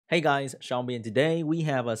Hey guys, SeanB, and today we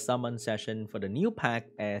have a summon session for the new pack.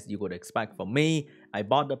 As you would expect from me, I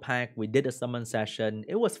bought the pack, we did a summon session,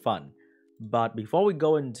 it was fun. But before we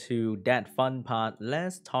go into that fun part,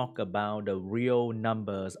 let's talk about the real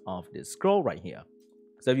numbers of this scroll right here.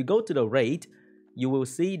 So if you go to the rate, you will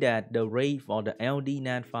see that the rate for the LD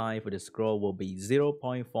Nat 5 for the scroll will be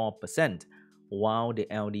 0.4%, while the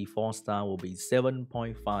LD 4-star will be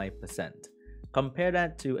 7.5%. Compare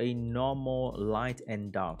that to a normal light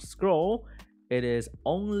and dark scroll, it is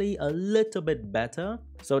only a little bit better.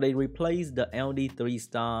 So they replace the LD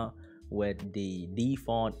 3-star with the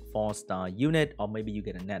default 4-star unit, or maybe you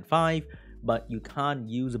get a Nat 5, but you can't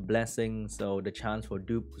use blessing, so the chance for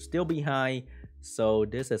dupe will still be high. So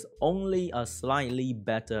this is only a slightly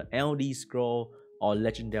better LD scroll or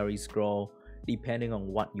legendary scroll, depending on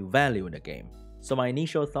what you value in the game. So my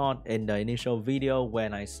initial thought in the initial video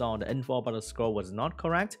when I saw the info about the scroll was not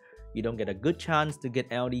correct. You don't get a good chance to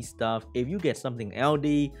get LD stuff. If you get something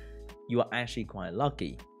LD, you are actually quite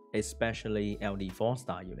lucky, especially LD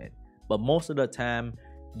 4-star unit. But most of the time,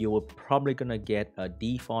 you will probably gonna get a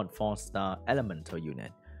default 4-star elemental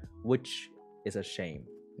unit, which is a shame.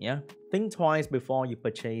 Yeah, think twice before you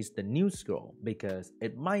purchase the new scroll because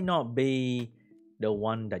it might not be the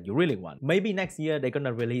one that you really want. Maybe next year they're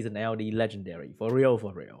gonna release an LD legendary for real.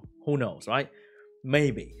 Who knows, right?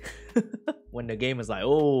 Maybe. When the game is like,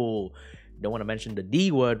 oh, don't want to mention the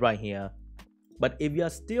D word right here. But if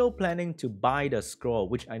you're still planning to buy the scroll,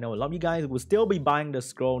 which I know a lot of you guys will still be buying the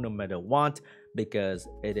scroll no matter what, because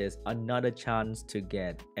it is another chance to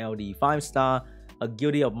get LD 5-star, a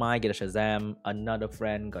guilty of mine get a Shazam, another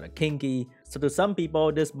friend got a Kinky. So to some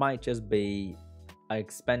people, this might just be an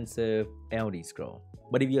expensive LD scroll.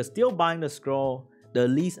 But if you're still buying the scroll, the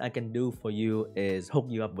least I can do for you is hook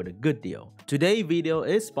you up with a good deal. Today's video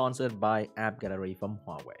is sponsored by AppGallery from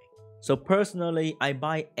Huawei. So personally, I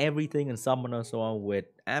buy everything in Summoner Sword with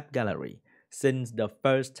AppGallery. Since the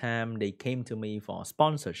first time they came to me for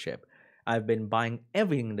sponsorship, I've been buying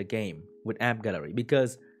everything in the game with AppGallery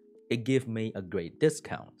because it gives me a great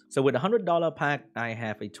discount. So with a $100 pack, I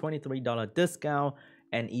have a $23 discount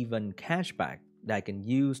and even cashback that I can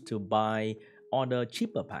use to buy other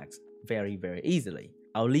cheaper packs very easily.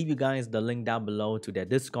 I'll leave you guys the link down below to their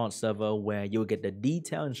Discord server where you'll get the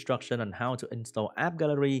detailed instruction on how to install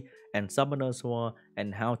AppGallery and Summoner Sword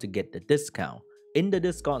and how to get the discount. In the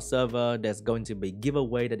Discord server, there's going to be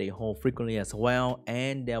giveaway that they hold frequently as well,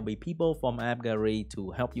 and there'll be people from AppGallery to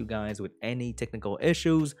help you guys with any technical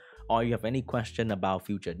issues or you have any question about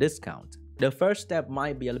future discount. The first step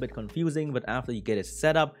might be a little bit confusing, but after you get it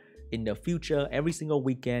set up, in the future, every single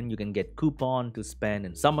weekend, you can get coupon to spend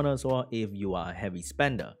in Summoner Sword if you are a heavy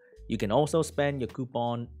spender. You can also spend your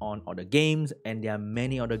coupon on other games, and there are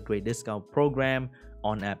many other great discount programs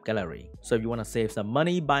on AppGallery. So if you want to save some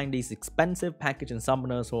money buying these expensive packages in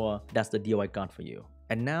Summoner Sword, that's the deal I got for you.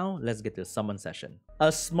 And now, let's get to the summon session. A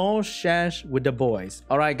small shash with the boys.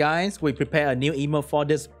 Alright guys, we prepare a new emote for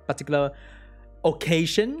this particular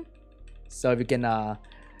occasion. So if you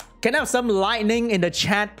can I have some lightning in the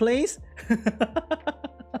chat, please?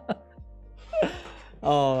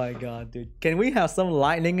 Oh my god, dude. Can we have some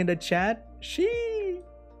lightning in the chat? Shee.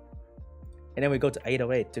 And then we go to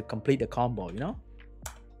 808 to complete the combo, you know?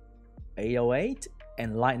 808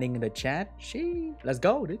 and lightning in the chat. Shee. Let's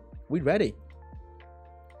go, dude. We ready.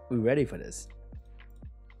 We ready for this.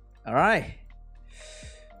 Alright.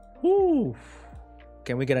 Woo.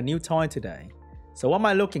 Can we get a new toy today? So what am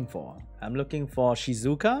I looking for? I'm looking for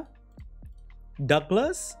Shizuka,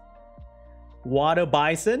 Douglas, Water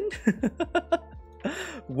Bison,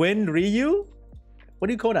 Wind Ryu. What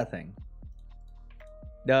do you call that thing?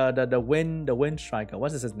 The wind striker.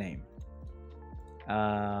 What's his name?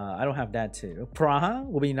 I don't have that too. Praha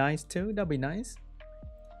will be nice too. That'll be nice.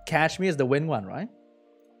 Kashmir is the wind one, right?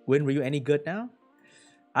 Wind Ryu any good now?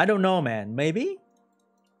 I don't know, man. Maybe.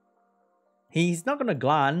 He's not gonna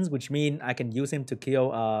glance, which means I can use him to kill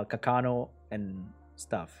Kakano and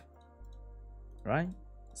stuff. Right?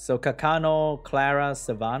 So Kakano, Clara,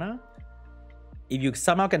 Savannah. If you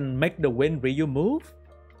somehow can make the Wind Ryu move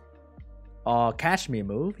or Kashmir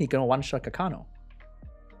move, he can one-shot Kakano.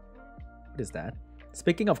 What is that?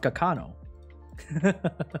 Speaking of Kakano.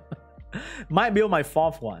 Might be on my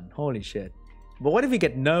 4th one. Holy shit. But what if we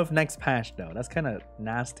get nerfed next patch though? That's kind of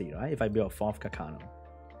nasty, right? If I build a 4th Kakano.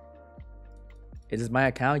 Is this my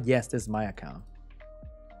account? Yes, this is my account.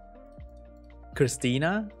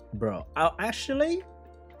 Christina? Bro, I actually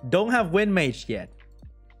don't have Wind Mage yet.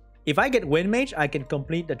 If I get Wind Mage, I can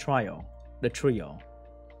complete the trio.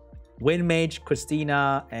 Wind Mage,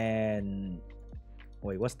 Christina, and...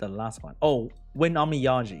 Wait, what's the last one? Oh, Wind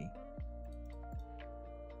Omiyaji.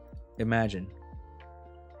 Imagine.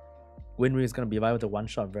 Winry is gonna be viable with a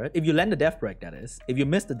one-shot vert. If you land the death break, that is. If you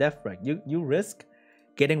miss the death break, you risk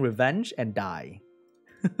getting revenge and die.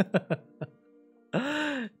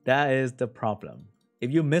 That is the problem.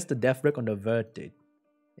 If you miss the death break on the vert, dude,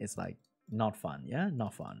 it's like not fun, yeah?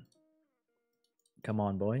 Not fun. Come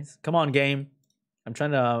on, boys. Come on, game. I'm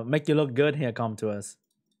trying to make you look good here, come to us.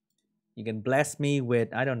 You can bless me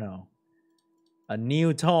with, I don't know, a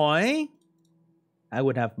new toy. I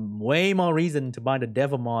would have way more reason to buy the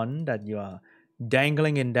Devilmon that you are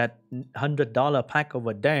dangling in that $100 pack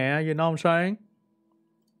over there. You know what I'm saying?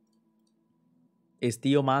 Is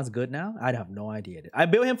Theo Mars good now? I have no idea. I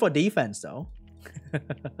built him for defense though.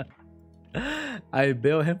 I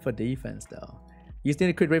built him for defense though. You still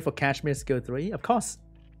need a crit rate for Kashmir skill 3? Of course.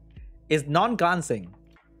 It's non-glancing.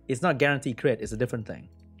 It's not guaranteed crit. It's a different thing.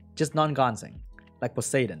 Just non-glancing. Like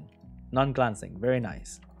Poseidon. Non-glancing. Very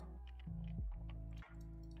nice.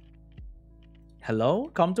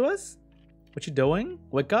 Hello? Come to us? What you doing?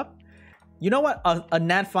 Wake up? You know what? A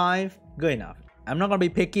Nat 5? Good enough. I'm not going to be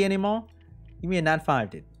picky anymore. Give me a Nat 5,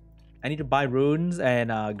 dude. I need to buy runes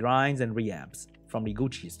and grinds and reapps from the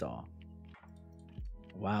Gucci store.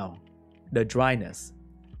 Wow. The dryness.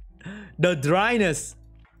 The dryness.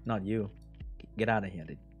 Not you. Get out of here,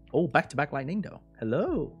 dude. Oh, back-to-back lightning though.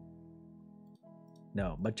 Hello.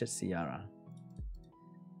 No, budget Ciara.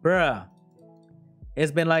 Bruh.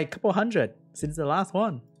 It's been like a couple hundred since the last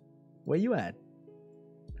one. Where you at?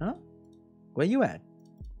 Huh? Where you at?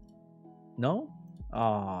 No?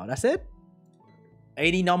 Oh, that's it?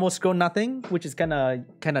 80 normal scroll nothing, which is kind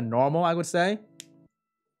of normal, I would say.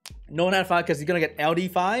 No Nat 5 because you're gonna get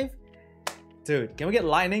LD5. Dude, can we get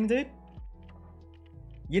lightning, dude?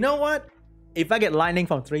 You know what? If I get lightning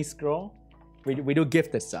from 3 scroll, we do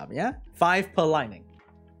gifted sub, yeah? 5 per lightning.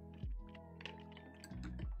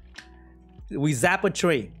 We zap a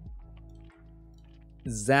tree.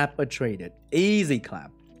 Zap a tree, dude. Easy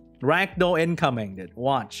clap. Ragdoll incoming, dude.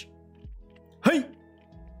 Watch. Hey!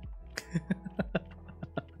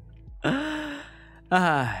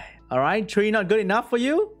 Alright, tree not good enough for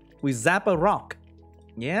you? We zap a rock.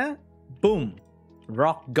 Yeah? Boom.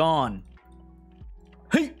 Rock gone.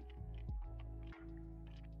 Hey!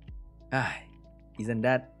 Isn't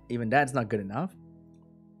that, even that's not good enough?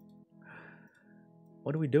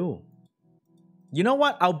 What do we do? You know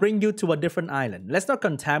what? I'll bring you to a different island. Let's not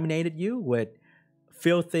contaminate you with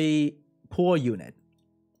filthy poor unit.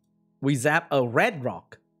 We zap a red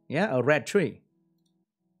rock. Yeah, a red tree.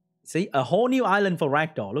 See, a whole new island for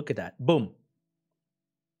Ragdoll. Look at that. Boom.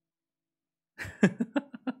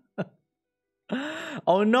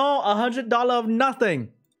 Oh no, $100 of nothing.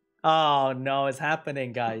 Oh no, it's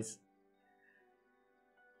happening, guys.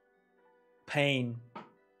 Pain.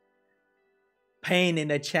 Pain in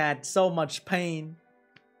the chat. So much pain.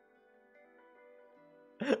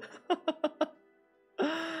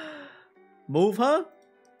 Move her?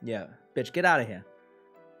 Yeah. Bitch, get out of here.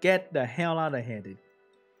 Get the hell out of here, dude.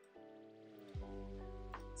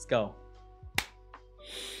 Let's go.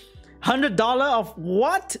 $100 of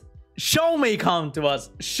what? Show me, come to us.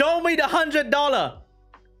 Show me the $100.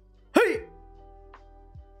 Hey!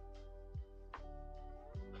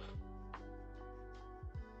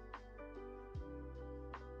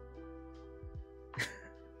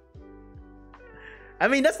 I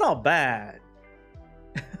mean, that's not bad.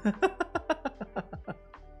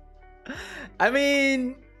 I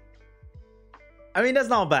mean, that's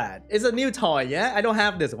not bad. It's a new toy, yeah? I don't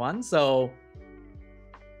have this one, so...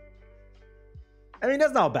 I mean,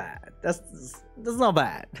 that's not bad. That's not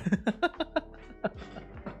bad.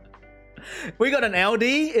 We got an LD,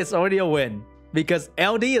 it's already a win. Because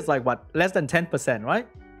LD is like, what? Less than 10%, right?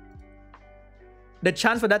 The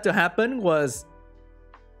chance for that to happen was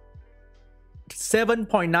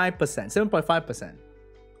 7.9%, 7.5%.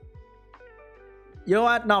 You know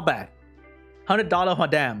what? Not bad. $100 for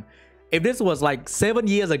damn. If this was like 7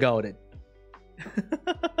 years ago, then...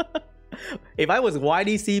 If I was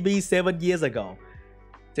YDCB 7 years ago,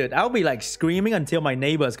 dude, I'll be like screaming until my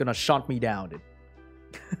neighbor is gonna shot me down, dude.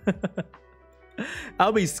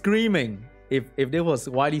 I'll be screaming if there was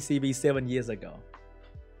YDCB 7 years ago.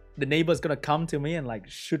 The neighbor's gonna come to me and like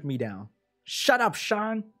shoot me down. Shut up,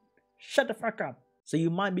 Sean. Shut the fuck up. So you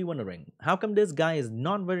might be wondering, how come this guy is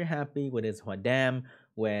not very happy with his Huadam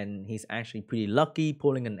when he's actually pretty lucky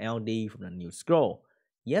pulling an LD from the new scroll?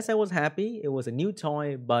 Yes, I was happy. It was a new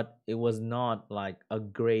toy, but it was not like a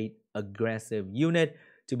great aggressive unit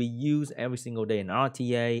to be used every single day in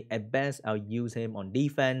RTA. At best, I'll use him on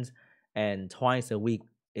defense and twice a week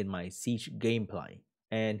in my siege gameplay.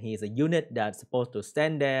 And he's a unit that's supposed to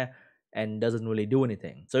stand there and doesn't really do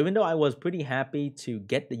anything. So even though I was pretty happy to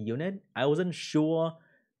get the unit, I wasn't sure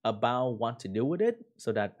about what to do with it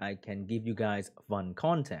so that I can give you guys fun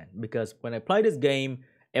content. Because when I play this game,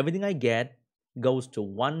 everything I get goes to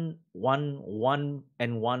one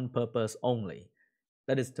purpose only.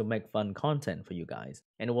 That is to make fun content for you guys.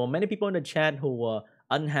 And there were many people in the chat who were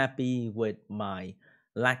unhappy with my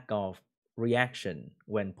lack of reaction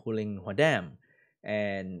when pulling Huadam.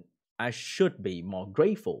 And I should be more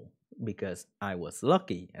grateful because I was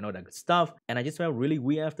lucky and all that good stuff. And I just felt really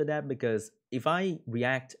weird after that, because if I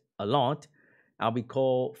react a lot, I'll be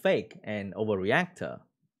called fake and overreactor.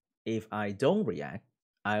 If I don't react,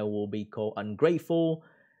 I will be called ungrateful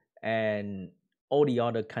and all the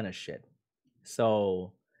other kind of shit.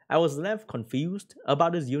 So I was left confused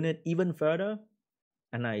about this unit even further,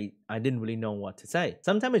 and I didn't really know what to say.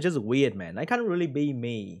 Sometimes it's just weird, man. I can't really be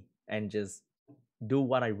me and just do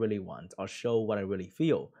what I really want or show what I really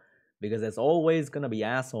feel, because there's always gonna be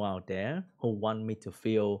assholes out there who want me to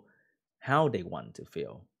feel how they want to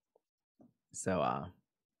feel. So I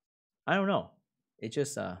don't know. It's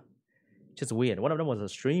just weird. One of them was a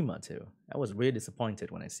streamer too. I was really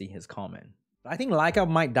disappointed when I see his comment. I think Laika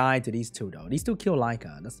might die to these two though. These two kill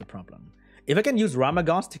Laika. That's the problem. If I can use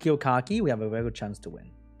Ramagos to kill Kaki, we have a very good chance to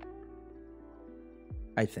win.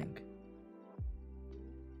 I think.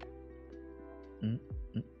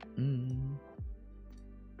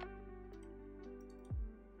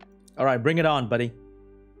 All right, bring it on, buddy.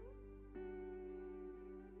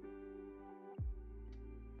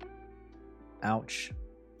 Ouch.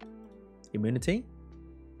 Immunity.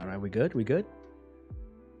 All right, we good? We good?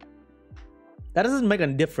 That doesn't make a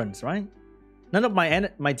difference, right? None of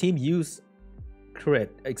my team use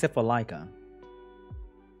crit except for Laika.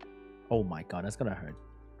 Oh my god, that's gonna hurt.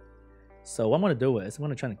 So what I'm gonna do is I'm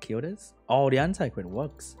gonna try to kill this. Oh, the anti-crit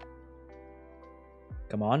works.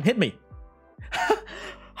 Come on, hit me.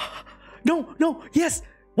 No, no, yes,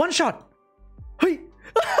 one shot. Hey.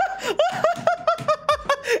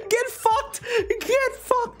 Get fucked. Get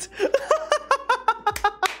fucked.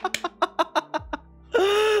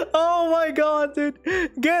 Oh my god, dude.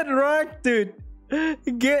 Get wrecked, dude.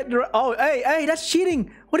 Oh, hey, that's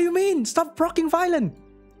cheating. What do you mean? Stop rocking violent.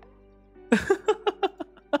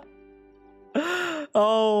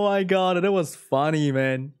 Oh my god, that was funny,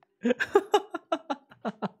 man.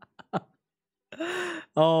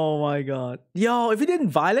 Oh my god. Yo, if he didn't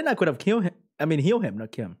violent, I could have killed him. I mean, heal him,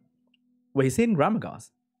 not kill him. Wait, he's in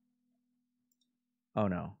Ramagos. Oh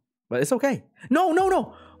no. But it's okay. No, no,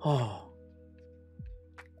 no. Oh.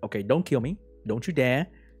 Okay, don't kill me. Don't you dare.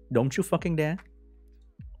 Don't you fucking dare.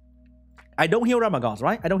 I don't heal Ramagos,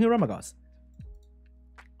 right? I don't heal Ramagos.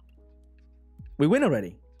 We win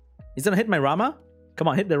already. He's gonna hit my Rama? Come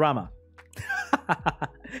on, hit the Rama.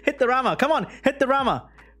 Hit the Rama. Come on, hit the Rama.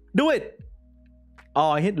 Do it.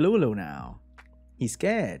 Oh, I hit Lulu now. He's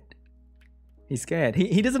scared. He's scared.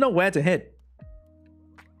 He doesn't know where to hit.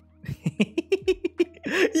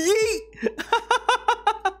 Yeet!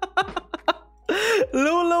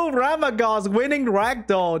 Lulu Ramagos winning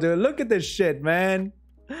ragdoll, dude. Look at this shit, man.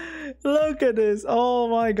 Look at this. Oh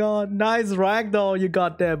my god. Nice ragdoll you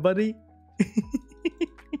got there, buddy.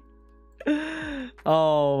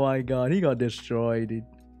 Oh my god. He got destroyed, dude.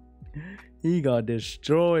 He got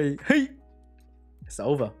destroyed. Hey! It's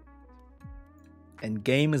over. And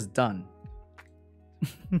game is done.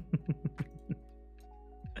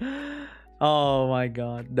 Oh my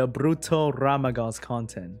god. The brutal Ramagos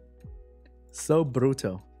content. So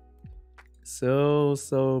brutal.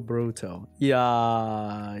 So brutal.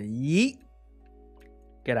 Yeah. Yeet.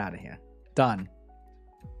 Get out of here. Done.